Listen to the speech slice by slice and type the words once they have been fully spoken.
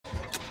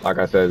Like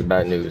I said, it's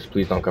bad news.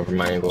 Please don't come from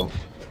my angle.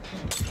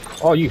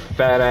 Oh, you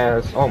fat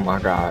ass. Oh my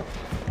god.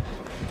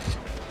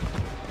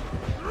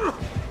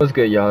 What's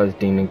good, y'all? It's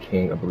Demon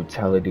King of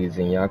Brutality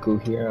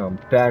Zangyakumode here. I'm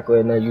back with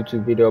another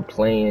YouTube video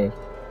playing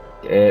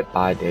Dead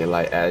by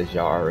Daylight, as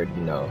y'all already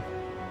know.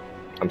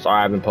 I'm sorry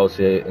I haven't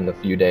posted in the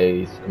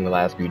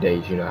last few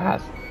days. You know, I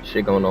have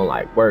shit going on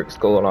like work,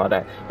 school, and all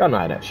that. Y'all know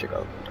how that shit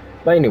goes.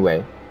 But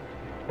anyway,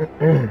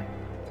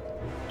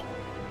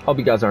 hope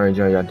you guys are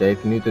enjoying your day.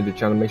 If you're new to the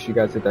channel, make sure you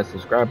guys hit that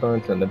subscribe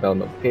button, turn the bell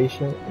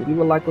notification, and leave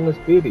a like on this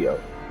video.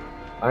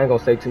 I ain't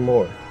gonna say too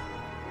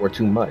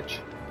much.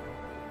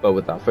 But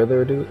without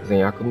further ado,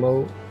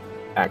 Zangyakumode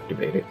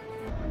activated.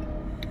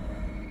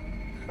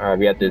 Alright,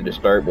 we have to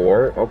disturb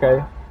ward,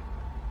 okay.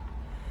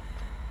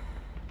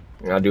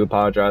 I do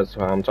apologize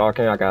for how I'm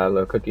talking. I got a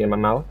little cookie in my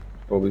mouth,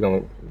 but we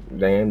gonna,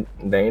 they ain't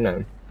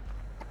none.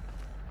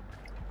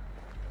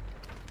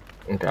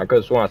 Okay, I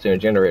could've sworn I seen a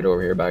generator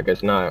over here, but I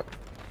guess not.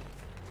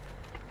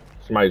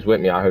 Somebody's with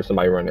me. I heard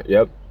somebody run it.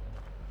 Yep.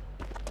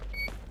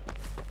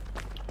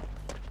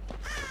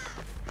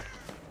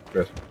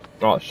 Yes.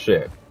 Oh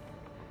shit.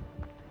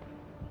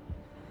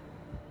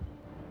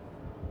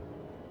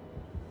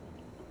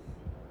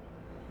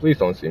 Please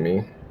don't see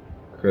me,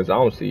 because I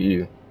don't see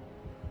you.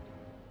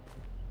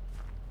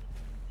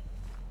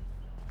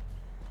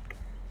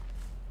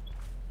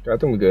 I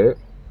think we're good.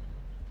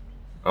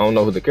 I don't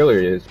know who the killer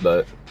is,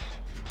 but...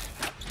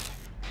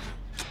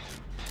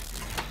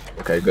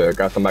 Okay, good.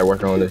 Got somebody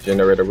working on this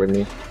generator with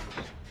me.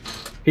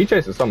 He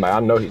chasing somebody.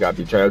 I know he got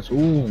to be chased.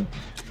 Ooh.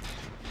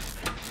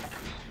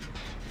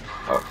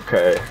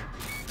 Okay.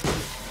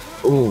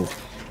 Ooh.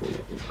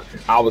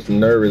 I was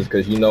nervous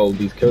because, you know,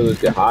 these killers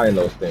get high in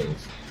those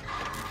things.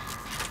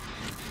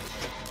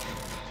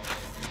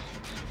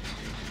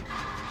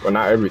 Well,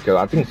 not every killer.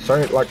 I think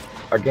certain, like,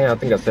 again, I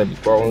think I said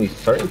before, only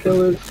certain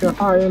killers get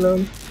high in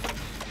them.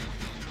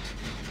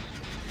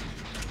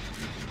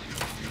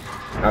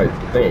 I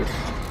think.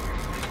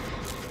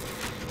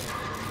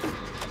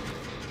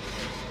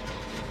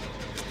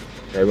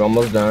 Okay, we're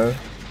almost done.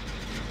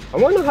 I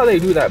wonder how they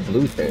do that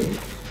blue thing.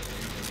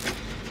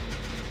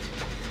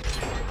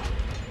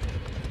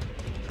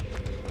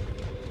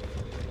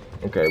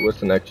 Okay,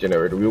 what's the next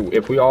generator?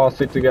 If we all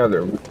sit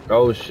together,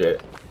 oh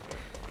shit.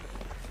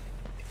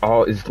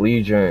 Oh, it's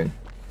Legion.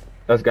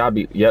 That's gotta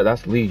be, yeah,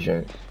 that's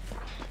Legion.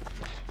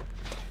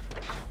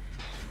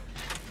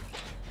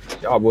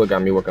 Y'all would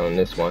got me working on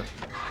this one.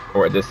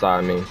 Or this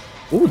side, I mean.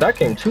 Ooh, that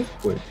came too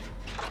quick.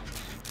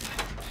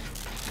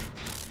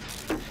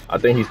 I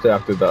think he's still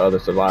after the other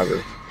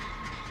survivors.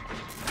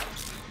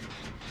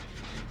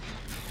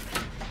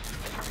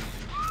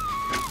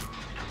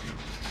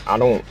 I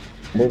don't,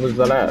 where was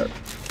that at?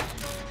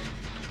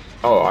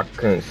 Oh, I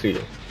couldn't see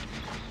it.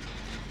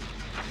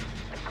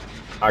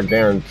 I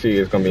guarantee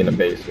it's gonna be in the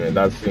basement.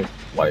 That seems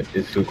like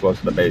it's too close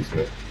to the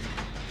basement.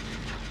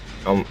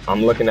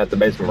 I'm looking at the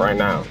basement right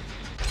now.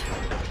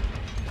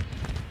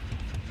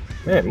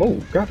 Man,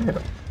 move,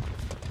 goddamn.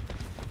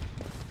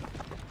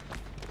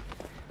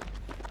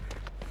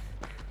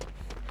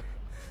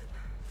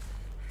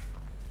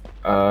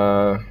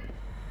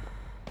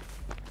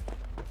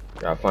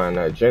 Gotta find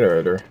that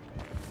generator.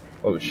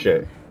 Oh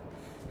shit.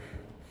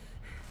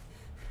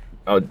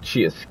 Oh,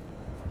 she is.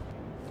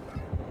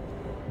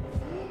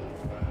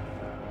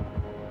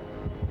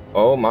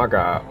 Oh my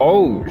god.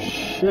 Oh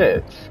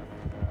shit.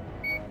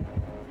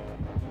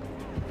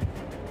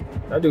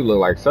 That dude look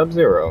like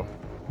Sub-Zero.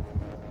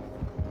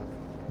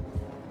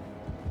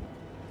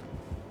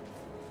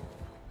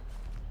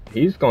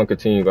 He's gonna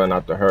continue going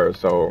after her,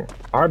 so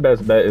our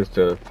best bet is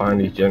to find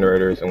these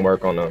generators and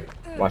work on them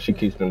while she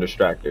keeps them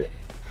distracted.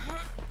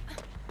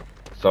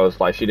 So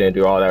it's like she didn't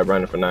do all that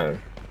running for nothing.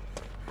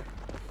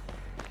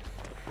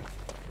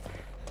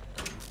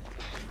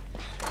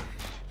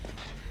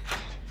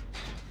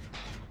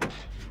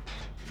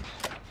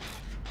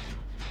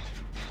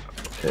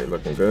 Okay,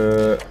 looking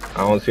good.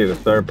 I don't see the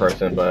third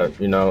person, but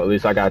you know, at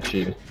least I got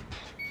you.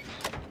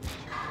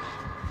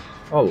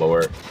 Oh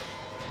lord.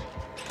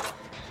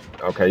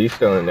 Okay, you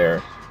still in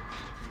there.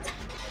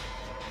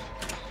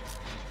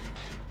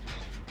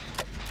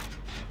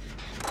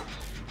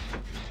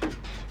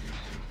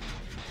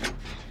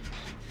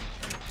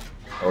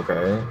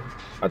 Okay.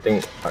 I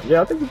think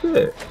we're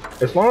good.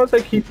 As long as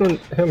they keep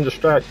him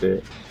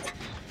distracted.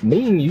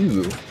 Me and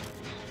you.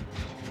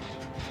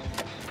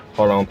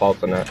 Hold on,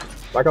 pause on that.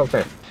 Like I was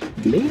saying,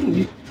 me and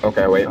you.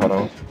 Okay, wait, hold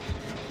on.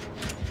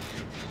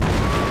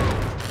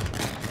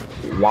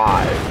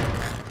 Why?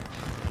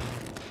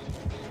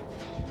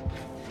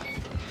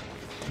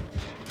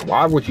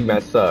 Why would you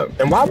mess up?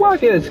 And why would I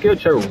get a skill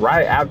check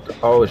right after?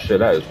 Oh shit,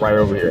 that is right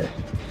over here.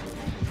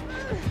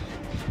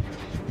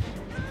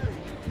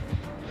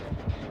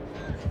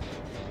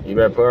 You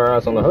better put her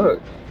ass on the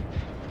hook.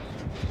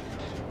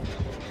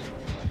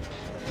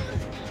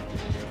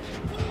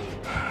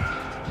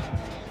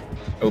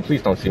 Oh,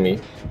 please don't see me.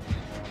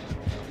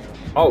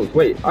 Oh,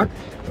 wait.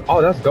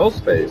 Oh, that's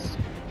Ghostface.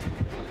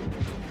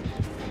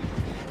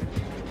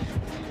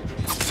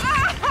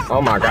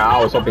 Oh my god,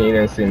 I was hoping he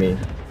didn't see me.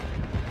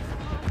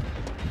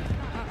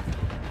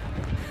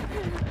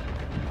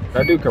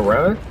 That dude can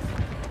run?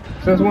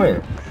 Since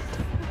when?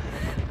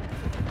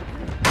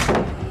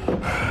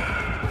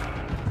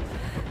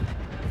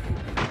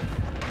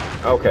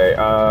 Okay,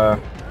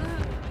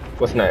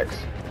 what's next?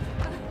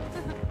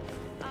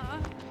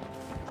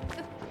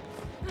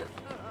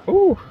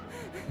 Ooh.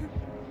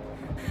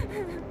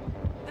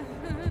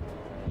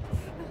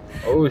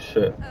 Oh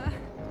shit.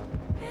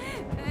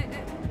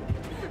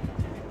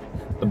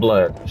 The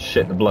blood.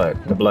 Shit, the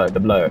blood. The blood. The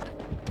blood.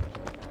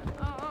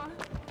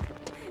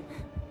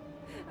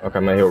 Okay,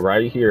 I'm gonna hit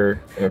right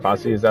here, and if I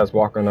see his ass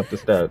walking up the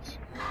steps.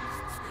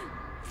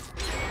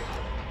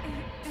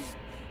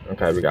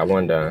 Okay, we got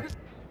one done.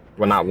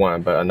 Well, not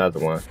one, but another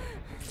one.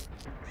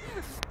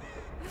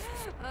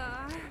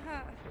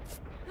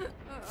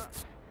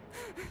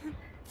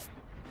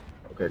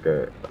 Okay,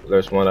 good.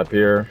 There's one up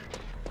here.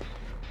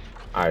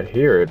 I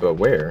hear it, but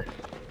where?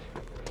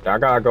 I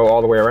gotta go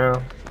all the way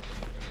around?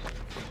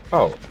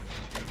 Oh.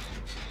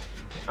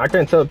 I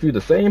can't tell if you're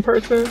the same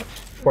person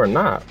or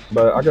not,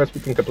 but I guess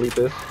we can complete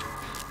this.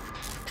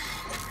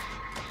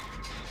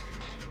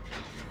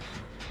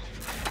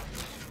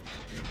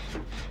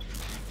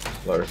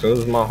 Look, as soon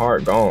as my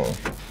heart gone.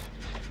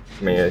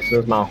 I mean, as soon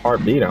as my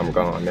heart beat, I'm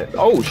gone, man.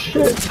 Oh,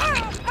 shit!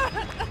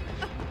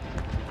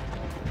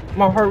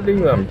 My heart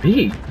didn't even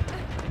beat.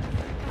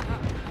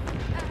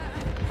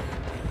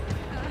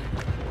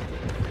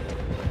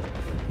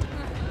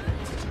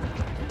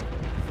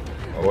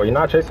 Well, you're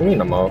not chasing me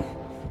no more.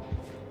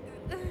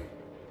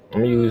 I'm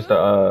gonna use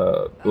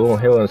the blue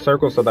hill and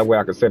circle so that way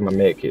I can save my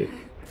med kit.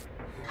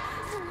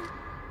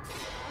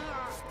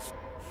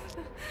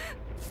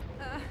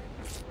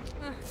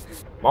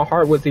 My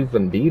heart was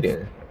even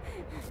beating.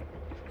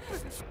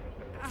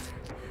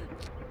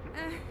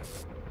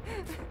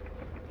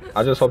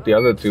 I just hope the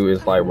other two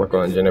is like work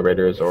on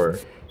generators or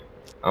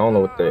I don't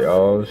know what they.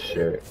 Oh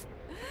shit.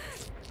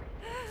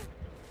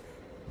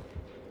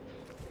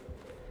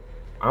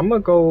 I'm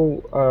gonna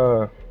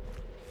go.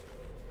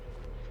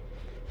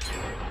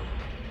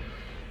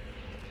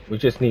 We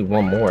just need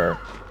one more.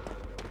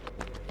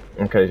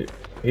 Okay,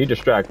 he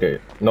distracted.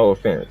 No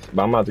offense,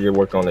 but I'm about to get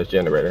work on this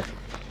generator.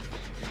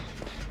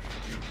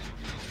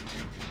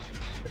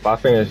 If I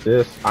finish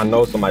this, I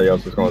know somebody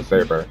else is gonna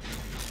save her.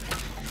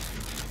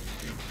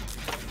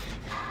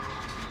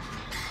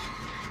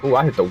 Ooh,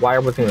 I hit the wire,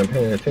 wasn't even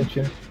paying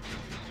attention.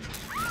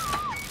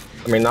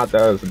 I mean, not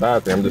that it's a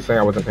bad thing, I'm just saying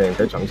I wasn't paying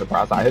attention. I'm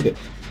surprised I hit it.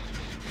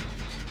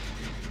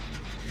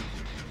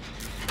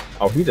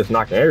 Oh, he just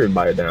knocking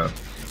everybody down.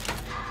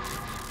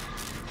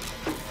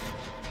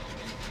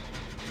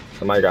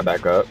 Somebody got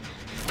back up.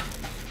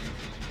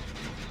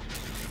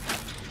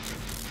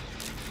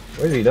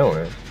 What is he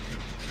doing?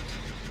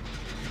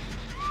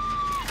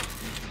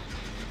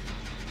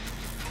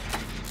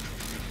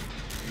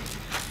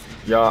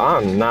 Yo,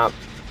 I'm not.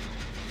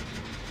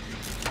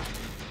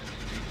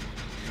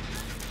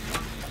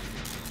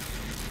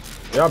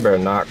 Y'all better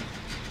knock.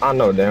 I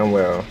know damn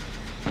well.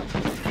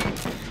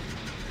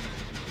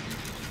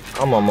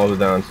 I'm almost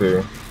down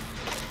too.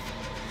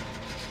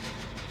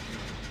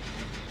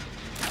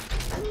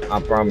 I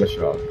promise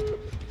y'all.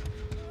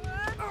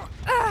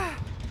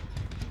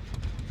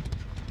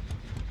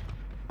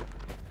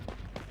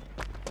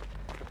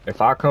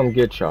 If I come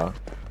get y'all,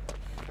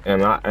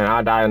 and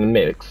I die in the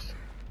mix.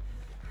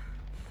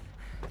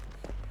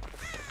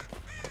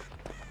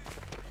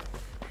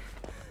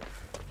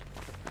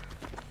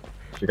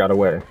 She got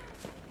away.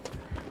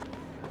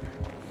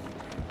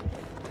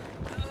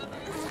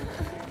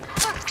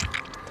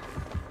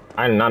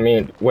 I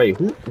mean, wait,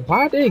 who?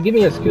 Why did they give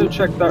me a skill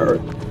check third?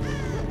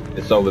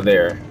 It's over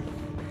there.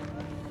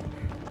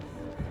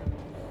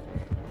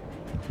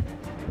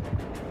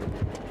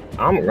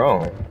 I'm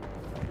wrong.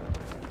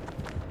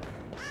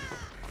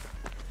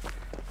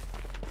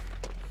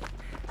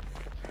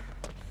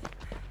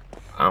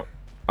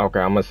 Okay,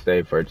 I'm gonna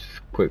stay for just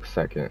a quick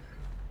second.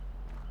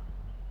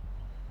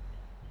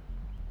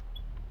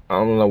 I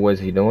don't know what's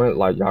he doing.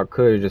 Like, y'all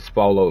could have just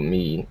followed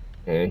me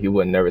and he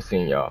would never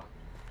seen y'all.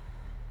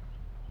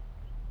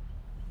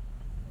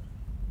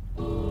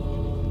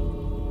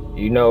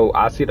 You know,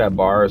 I see that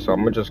bar, so I'm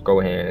gonna just go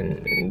ahead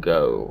and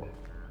go.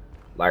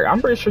 Like, I'm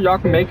pretty sure y'all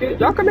can make it.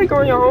 Y'all can make it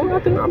on your own.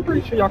 I'm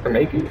pretty sure y'all can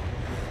make it.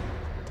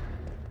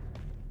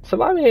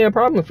 Surviving ain't a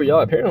problem for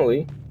y'all,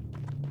 apparently.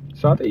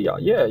 So I think y'all,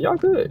 yeah, y'all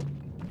good.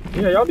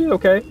 Yeah, y'all be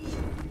okay.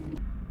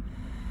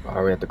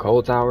 Are we at the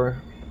coal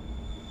tower?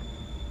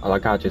 I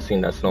like how I just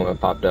seen that snowman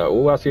popped up.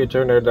 Oh, I see a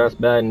generator. That's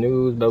bad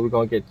news, but we're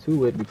gonna get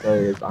to it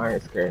because I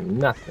ain't scared of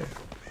nothing.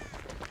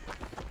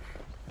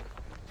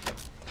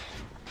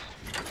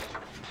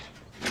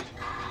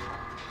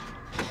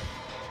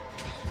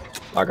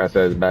 Like I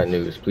said, it's bad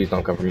news. Please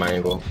don't come from my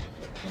angle.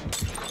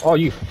 Oh,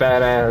 you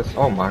fat ass.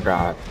 Oh my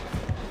god.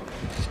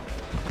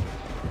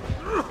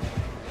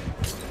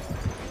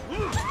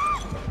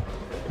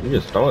 You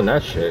just throwing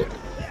that shit.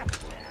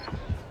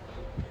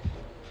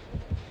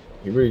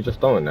 You really just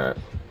throwing that.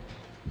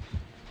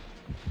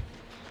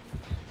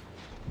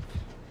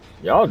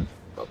 Y'all,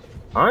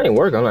 I ain't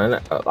working on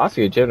that. I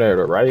see a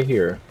generator right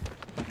here.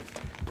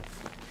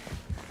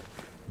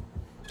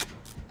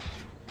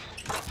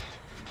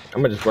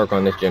 I'm gonna just work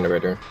on this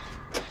generator.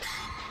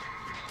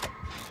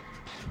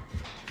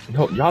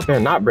 No, y'all better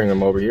not bring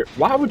him over here.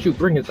 Why would you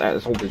bring his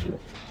ass over here?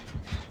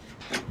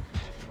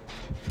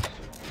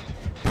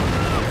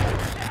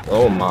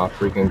 Oh my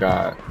freaking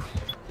god.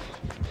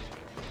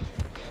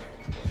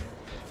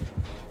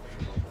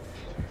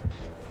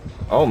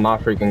 Oh my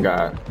freaking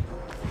god.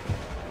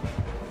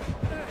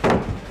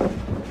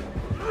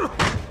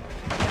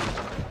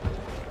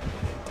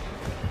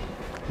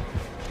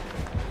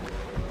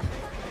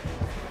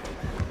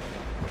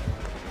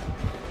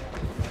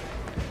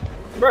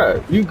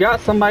 Bruh, you got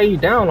somebody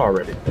down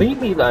already.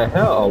 Leave me the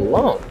hell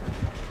alone.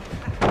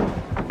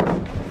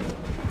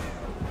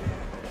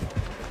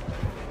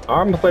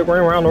 I'm gonna play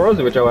running around the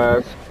rosy with your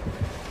ass.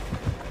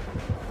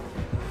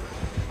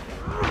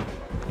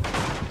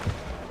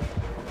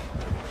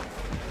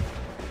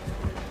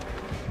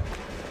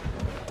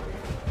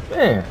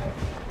 Man.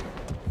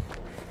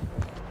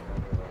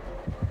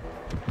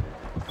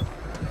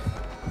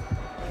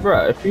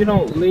 Bruh, if you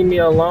don't leave me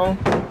alone.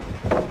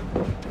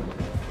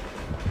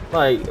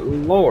 Like,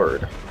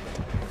 Lord.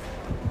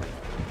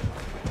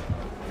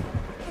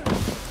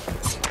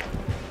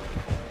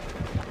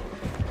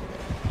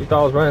 You thought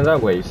I was running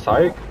that way,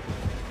 psych?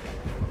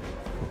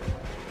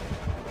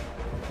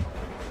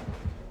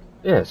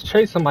 Yes,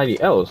 chase somebody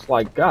else.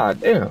 Like,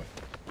 goddamn.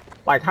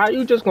 Like, how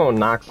you just gonna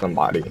knock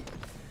somebody?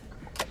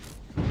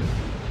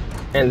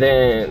 And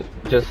then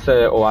just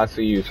say, oh, I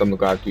see you, someone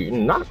got you.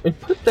 Knock me,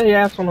 put their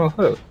ass on a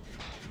hook.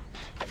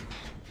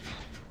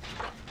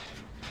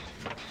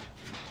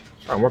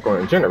 I'm working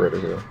on a generator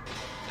here.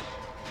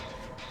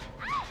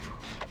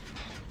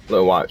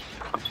 Look, watch.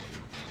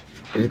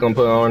 Is he gonna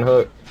put it on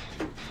hook?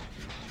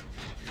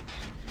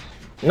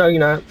 No,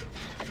 you're not.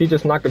 He's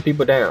just knocking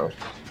people down.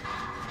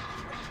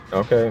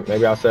 Okay,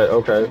 maybe I said,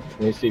 okay, let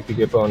me see if he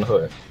get put on the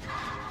hook.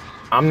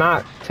 I'm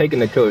not taking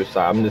the killer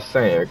side, I'm just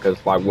saying,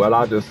 because like what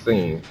I just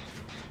seen.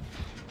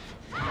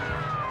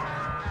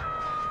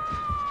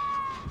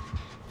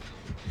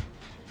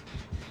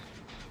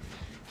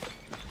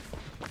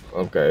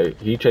 Okay,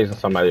 he chasing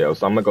somebody else,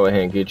 so I'm gonna go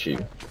ahead and get you.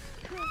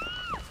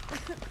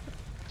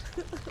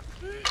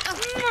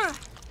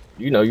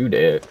 You know you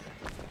dead.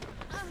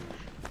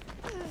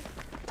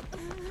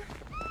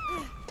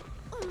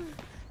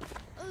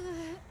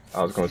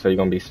 I was gonna say you're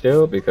gonna be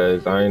still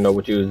because I didn't know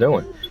what you was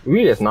doing.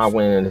 We just not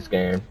winning this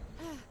game.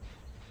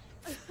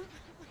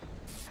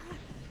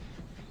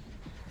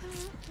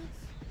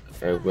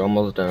 Okay, we're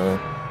almost done.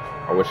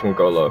 I wish we could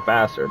go a little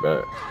faster,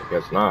 but I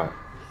guess not.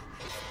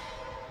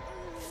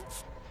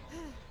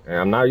 And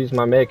I'm not using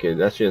my medkit,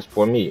 that's just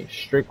for me,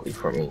 strictly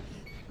for me.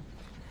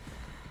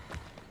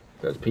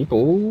 Because people,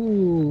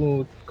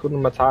 ooh, Kuna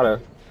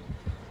Matata.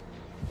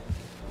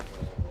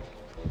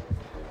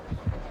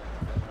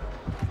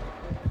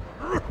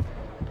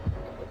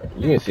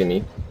 You can see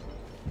me.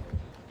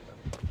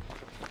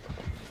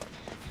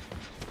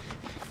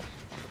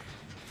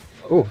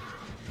 Ooh.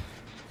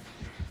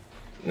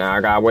 Now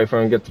I gotta wait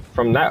for him to get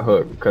from that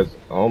hook, because,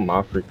 oh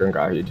my freaking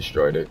god, he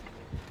destroyed it.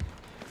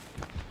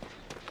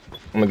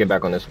 I'm gonna get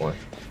back on this one.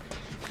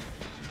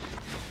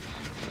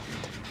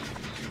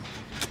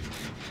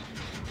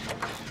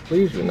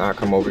 Please do not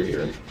come over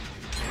here.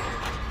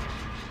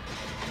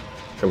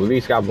 So we at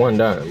least got one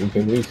done. We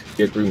can at least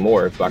get 3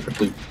 more if I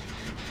complete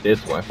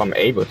this one, if I'm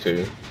able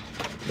to.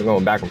 We're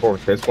going back and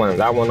forth. This one and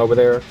that one over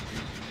there.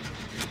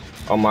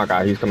 Oh my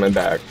god, he's coming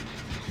back.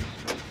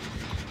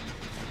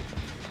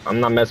 I'm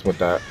not messing with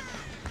that.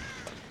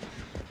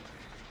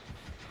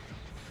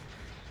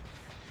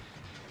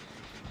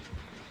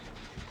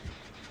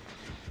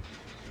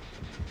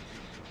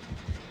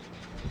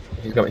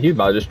 He's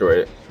about to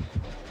destroy it.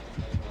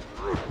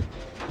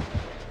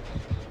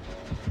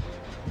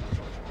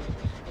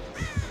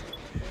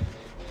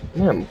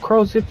 Man,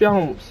 crows, if y'all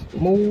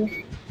don't move,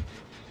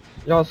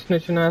 y'all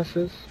snitching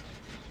asses.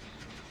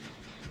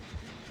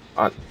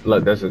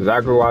 Look, that's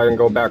exactly why I didn't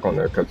go back on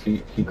there, because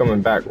he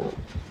coming back.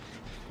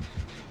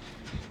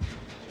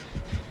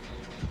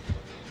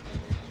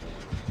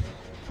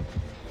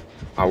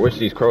 I wish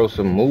these crows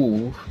would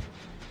move.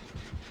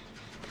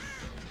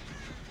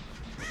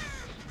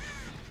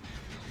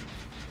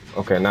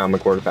 Okay, now I'm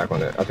gonna quarterback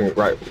on it. I think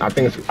right. I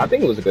think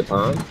it was a good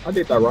time. I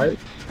did that right.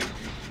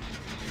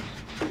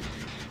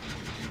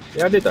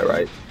 Yeah, I did that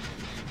right.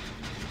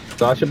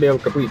 So I should be able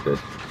to complete this.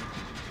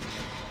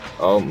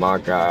 Oh my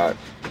god.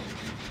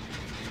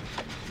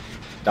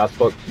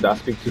 Did I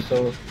speak too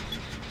soon?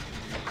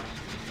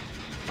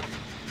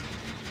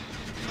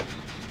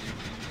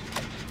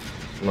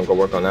 I'm gonna go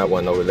work on that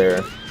one over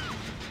there.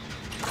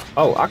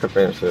 Oh, I can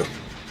finish this.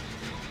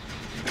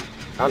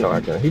 I know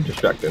I can. He's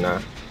distracted now.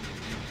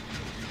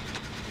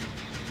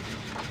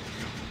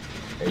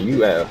 And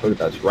you at a hook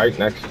that's right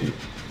next to you.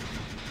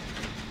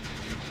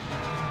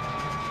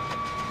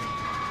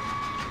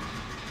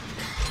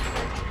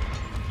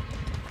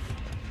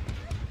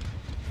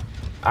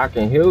 I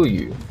can heal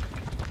you.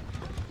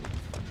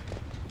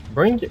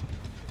 Bring it.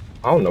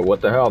 I don't know what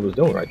the hell I was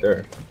doing right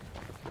there.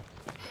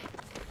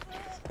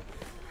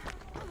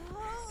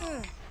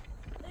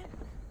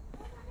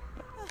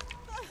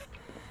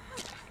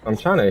 I'm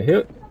trying to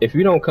hit. If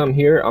you don't come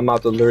here, I'm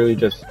about to literally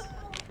just. Is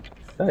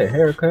that a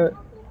haircut?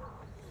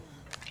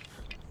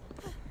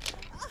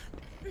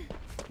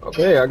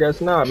 Okay, I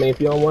guess not. I mean, if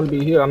you don't want to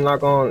be here, I'm not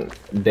gonna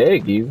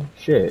dag you.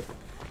 Shit.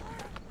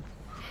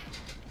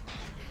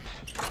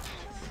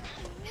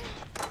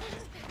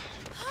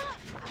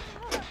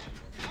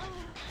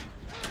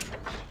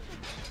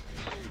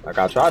 Like,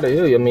 I tried to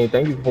heal you. I mean,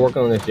 thank you for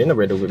working on this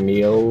generator with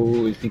me.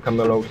 Oh, is he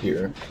coming over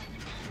here?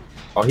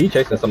 Oh, he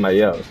chasing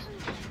somebody else.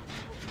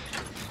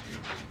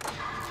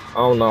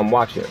 Oh no, I'm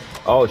watching.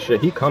 Oh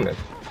shit, he coming.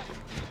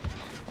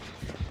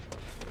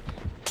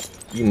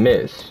 You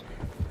missed.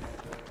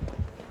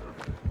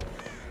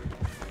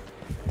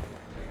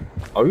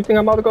 Oh, you think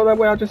I'm about to go that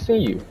way? I just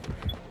seen you.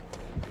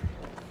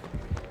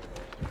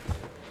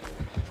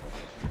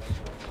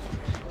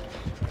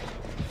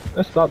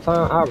 Let's stop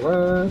time. I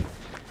run.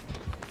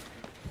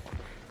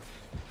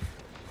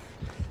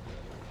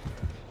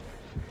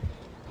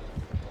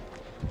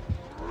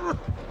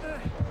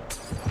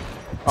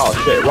 Oh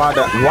shit! Why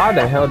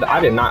the hell? I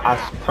did not. I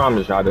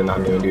promise you, I did not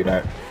mean to do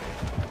that.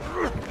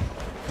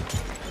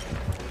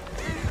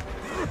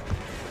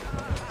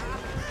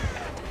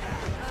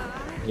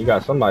 You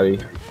got somebody.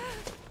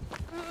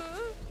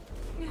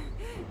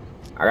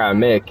 I got a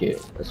med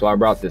kit. That's why I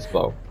brought this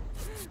bow.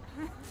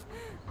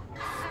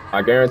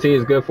 I guarantee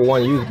it's good for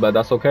one use, but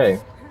that's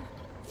okay.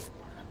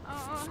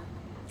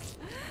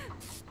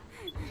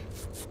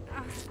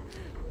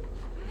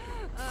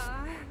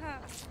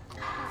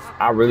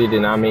 I really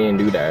did not mean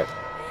to do that.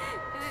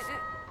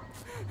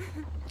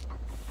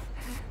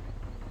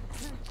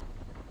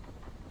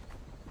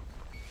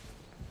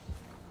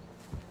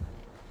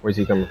 Where's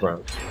he coming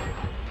from?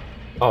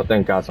 Oh,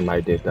 thank God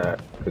somebody did that.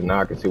 Because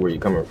now I can see where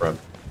you're coming from.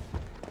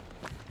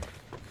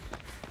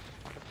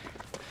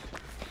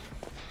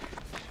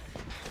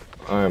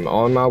 I'm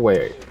on my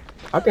way.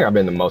 I think I've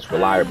been the most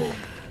reliable.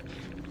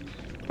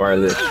 Or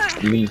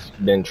at least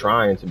been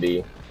trying to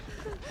be.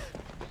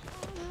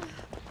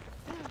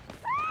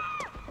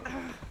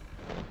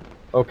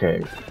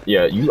 Okay,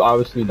 yeah, you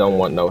obviously don't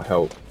want no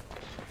help.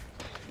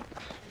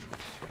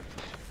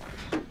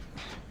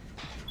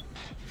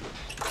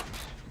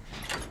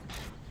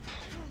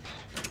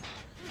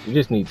 You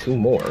just need 2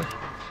 more.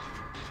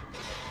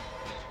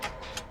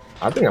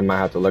 I think I might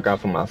have to look out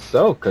for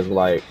myself, cause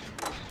like,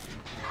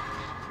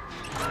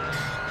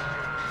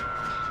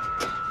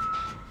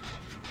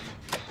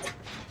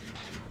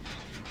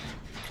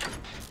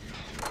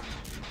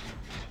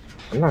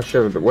 I'm not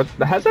sure what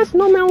has that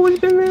snowman always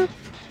been there?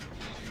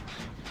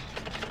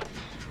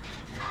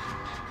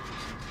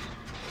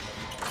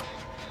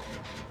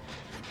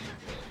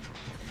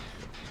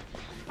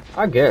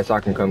 I guess I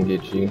can come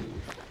get you.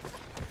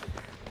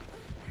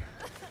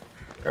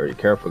 Gotta be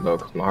careful though,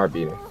 cause my heart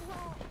beating.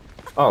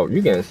 Oh,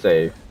 you getting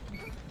saved.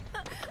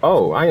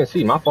 Oh, I didn't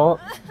see, my fault.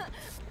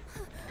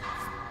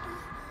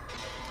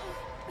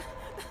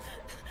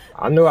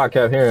 I knew I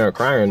kept hearing a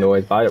crying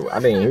noise, but I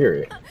didn't hear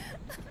it.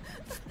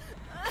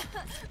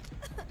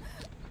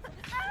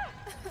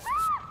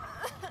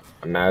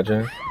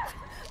 Imagine.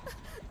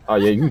 Oh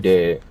yeah, you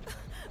dead.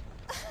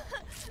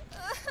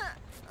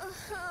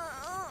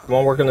 Come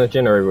on, work on the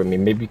generator with me.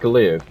 Maybe you can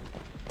live.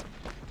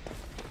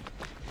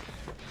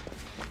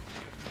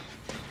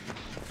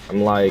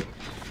 I'm like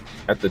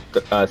at the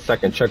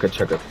second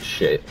chugga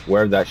shit,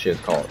 wherever that shit's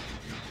called.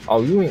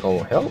 Oh, you ain't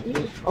gonna help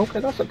me?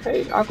 Okay, that's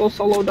okay. I'll go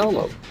solo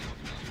dolo.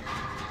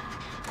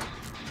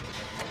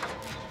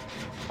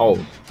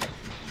 Oh,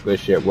 good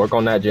shit. Work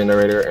on that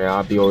generator, and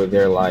I'll be over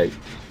there like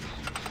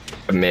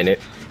a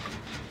minute.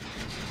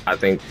 I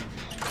think.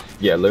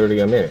 Yeah,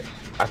 literally a minute.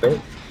 I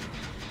think.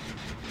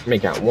 Let me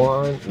count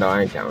 1. No,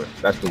 I ain't counting.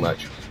 That's too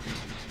much.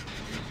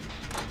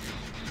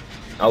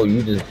 Oh,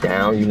 you just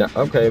down? You not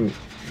okay?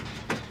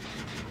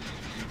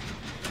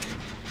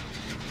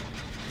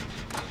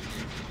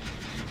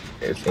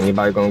 Is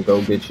anybody gonna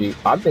go get you?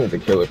 I think the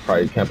killer's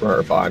probably camping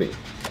her body,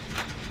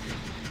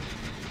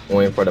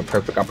 waiting for the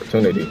perfect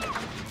opportunity.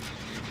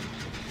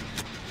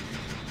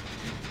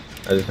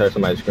 I just heard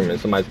somebody screaming.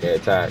 Somebody's getting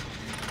attacked.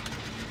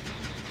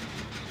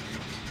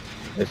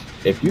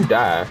 If you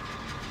die.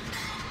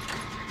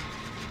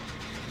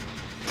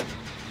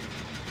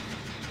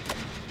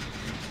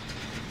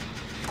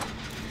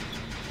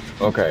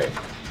 Okay.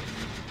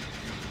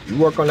 You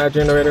work on that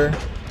generator.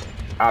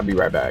 I'll be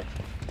right back.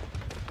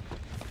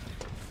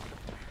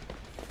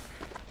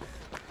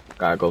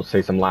 Gotta go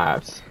save some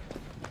lives.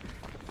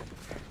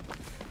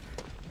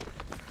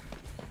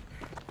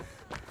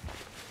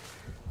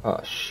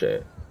 Oh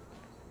shit.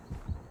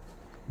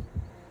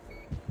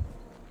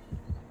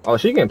 Oh,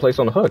 she getting placed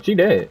on the hook. She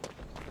dead.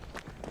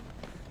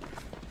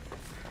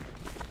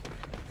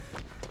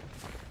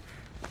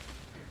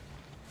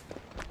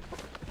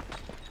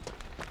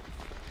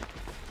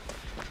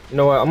 You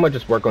know what? I'm gonna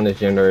just work on this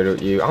generator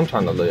with you. I'm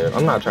trying to live.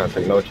 I'm not trying to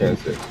take no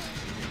chances.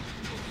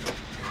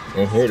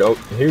 And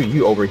here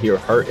you over here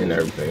hurting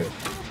everything.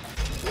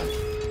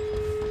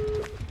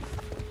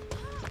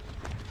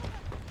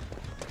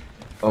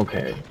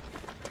 Okay.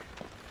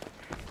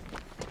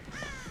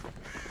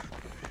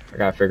 I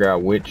gotta figure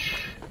out which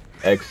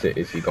exit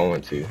is he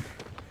going to.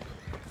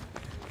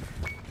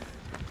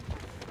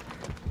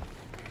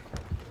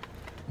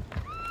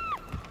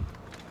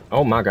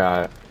 Oh my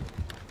god.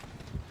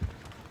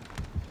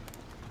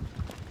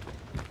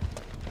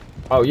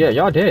 Oh yeah,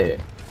 y'all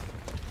dead.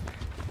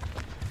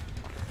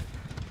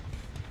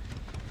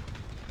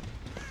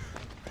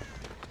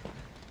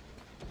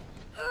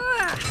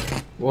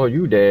 Well,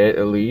 you dead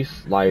at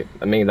least. Like,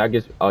 I mean, that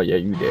gets. Oh yeah,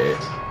 you dead.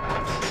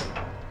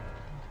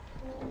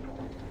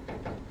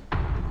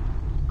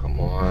 Come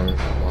on,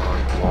 come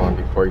on, come on!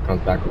 Before he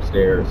comes back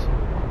upstairs.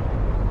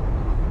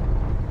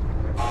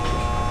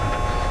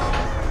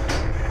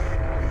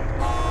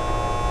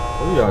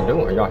 What are y'all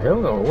doing? Y'all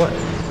healing or what?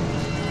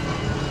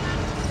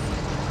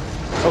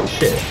 Oh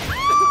shit!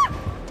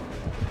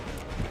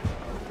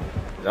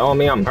 Oh, I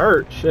mean, I'm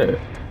hurt. Shit.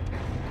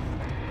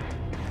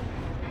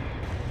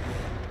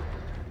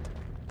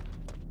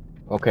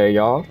 Okay,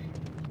 y'all.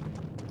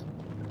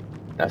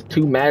 That's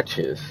 2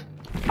 matches.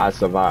 I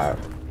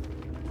survived.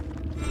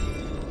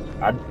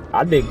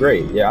 I did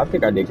great. Yeah, I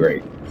think I did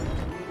great.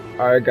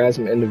 Alright guys,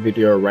 I'm ending the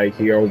video right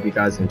here. I hope you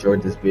guys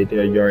enjoyed this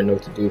video. You already know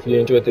what to do. If you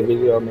enjoyed the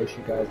video, make sure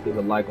you guys leave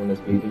a like on this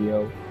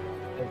video.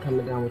 And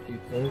comment down what you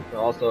think. But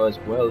also as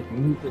well, if you're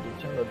new to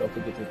the channel, don't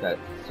forget to hit that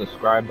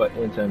subscribe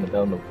button and turn the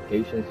bell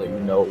notification so you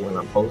know when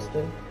I'm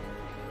posting.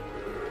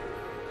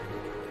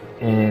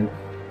 And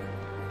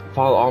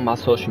follow all my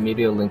social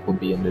media, link will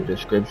be in the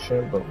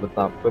description. But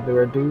without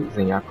further ado,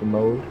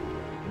 Zangyakumode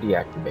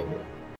deactivated.